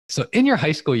So in your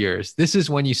high school years, this is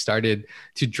when you started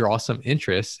to draw some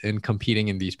interest in competing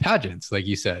in these pageants. Like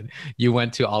you said, you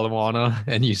went to Aloha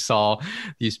and you saw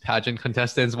these pageant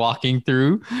contestants walking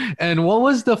through. And what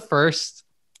was the first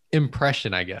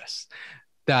impression, I guess,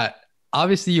 that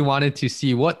obviously you wanted to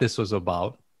see what this was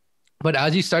about, but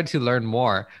as you started to learn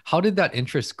more, how did that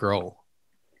interest grow?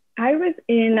 I was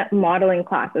in modeling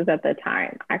classes at the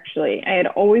time, actually. I had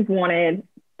always wanted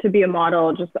to be a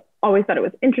model, just always thought it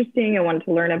was interesting. I wanted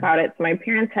to learn about it. So my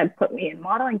parents had put me in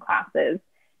modeling classes.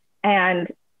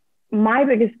 And my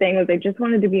biggest thing was I just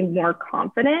wanted to be more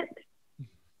confident.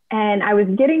 And I was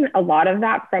getting a lot of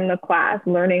that from the class,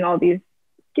 learning all these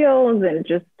skills and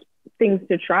just things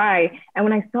to try. And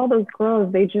when I saw those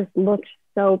girls, they just looked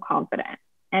so confident.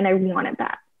 And I wanted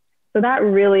that. So that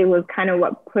really was kind of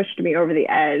what pushed me over the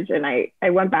edge. And I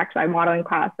went back to my modeling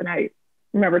class and I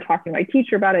remember talking to my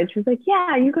teacher about it. She was like,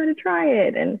 yeah, you got to try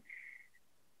it. And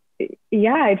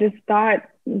yeah, I just thought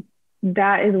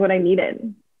that is what I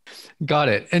needed. Got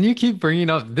it. And you keep bringing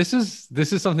up, this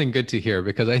is something good to hear,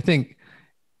 because I think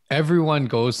everyone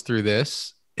goes through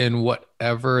this in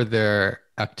whatever their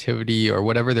activity or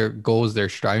whatever their goals they're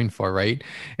striving for, right?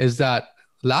 Is that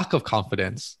lack of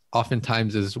confidence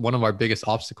oftentimes is one of our biggest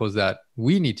obstacles that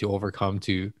we need to overcome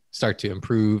to start to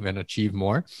improve and achieve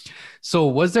more. So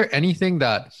was there anything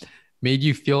that made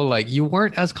you feel like you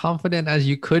weren't as confident as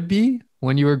you could be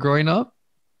when you were growing up?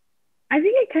 I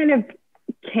think it kind of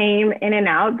came in and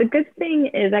out. The good thing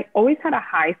is I always had a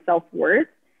high self-worth.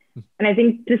 And I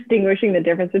think distinguishing the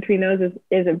difference between those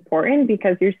is important,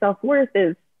 because your self-worth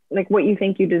is like what you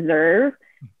think you deserve,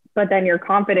 but then your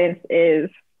confidence is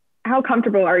how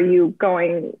comfortable are you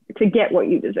going to get what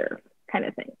you deserve, kind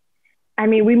of thing. I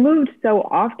mean, we moved so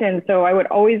often. So I would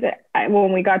always,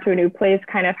 when we got to a new place,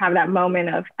 kind of have that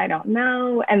moment of, I don't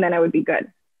know, and then I would be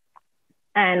good.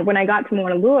 And when I got to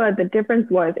Honolulu, the difference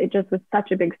was it just was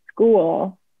such a big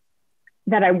school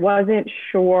that I wasn't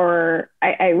sure.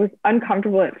 I was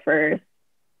uncomfortable at first.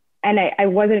 And I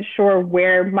wasn't sure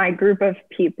where my group of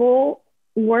people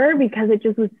were, because it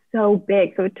just was so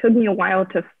big. So it took me a while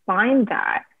to find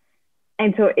that.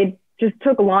 And so it just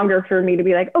took longer for me to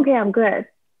be like, okay, I'm good.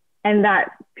 And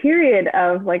that period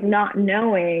of like not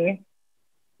knowing,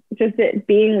 just it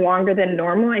being longer than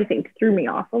normal, I think threw me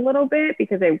off a little bit,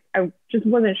 because I just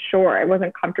wasn't sure. I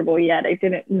wasn't comfortable yet. I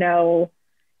didn't know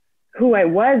who I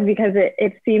was, because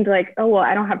it seemed like, oh, well,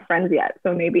 I don't have friends yet.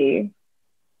 So maybe,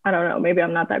 I don't know, maybe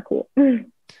I'm not that cool.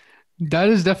 That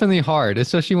is definitely hard,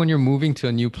 especially when you're moving to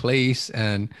a new place.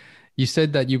 And you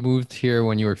said that you moved here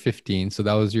when you were 15. So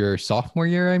that was your sophomore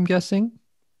year, I'm guessing?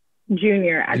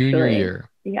 Junior, actually. Junior year.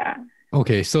 Yeah.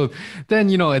 Okay. So then,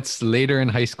 it's later in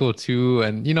high school too.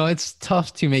 And, it's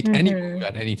tough to make any move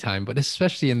at any time, but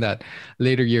especially in that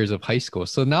later years of high school.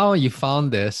 So now you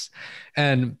found this.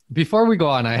 And before we go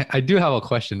on, I do have a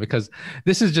question, because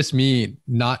this is just me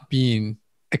not being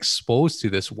exposed to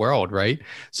this world, right?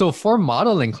 So for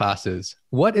modeling classes,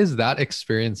 what is that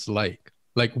experience like?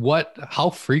 Like how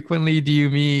frequently do you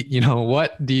meet?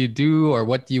 What do you do, or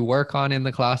what do you work on in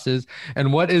the classes?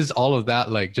 And what is all of that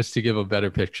like, just to give a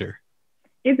better picture?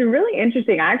 It's really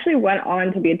interesting. I actually went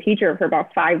on to be a teacher for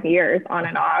about 5 years on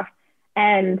and off.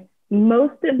 And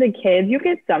most of the kids, you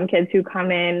get some kids who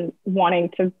come in wanting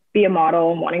to be a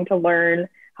model and wanting to learn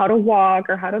how to walk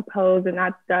or how to pose and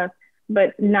that stuff.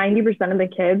 But 90% of the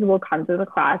kids will come to the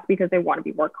class because they want to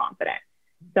be more confident.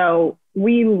 So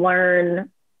we learn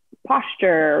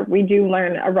posture, we do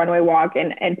learn a runway walk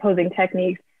and posing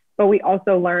techniques, but we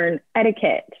also learn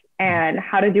etiquette and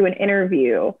how to do an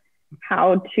interview,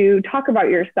 how to talk about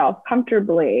yourself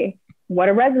comfortably, what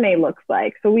a resume looks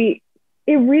like. So it's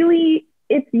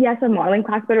yes, a modeling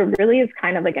class, but it really is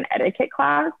kind of like an etiquette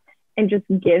class, and just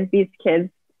gives these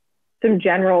kids some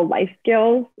general life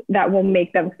skills that will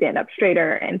make them stand up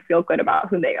straighter and feel good about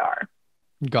who they are.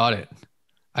 Got it.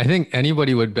 I think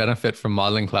anybody would benefit from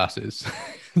modeling classes.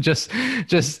 just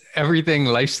everything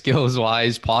life skills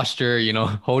wise, posture,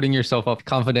 holding yourself up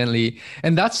confidently.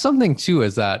 And that's something too,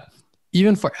 is that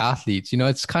even for athletes,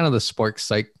 it's kind of the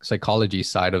sports psychology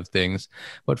side of things.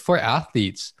 But for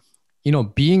athletes,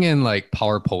 being in like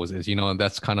power poses,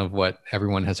 that's kind of what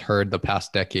everyone has heard the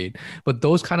past decade. But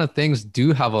those kind of things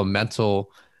do have a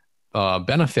mental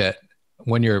benefit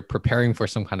when you're preparing for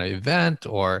some kind of event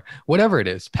or whatever it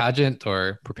is, pageant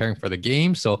or preparing for the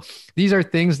game. So these are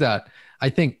things that I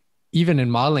think even in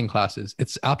modeling classes,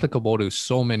 it's applicable to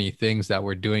so many things that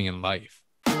we're doing in life.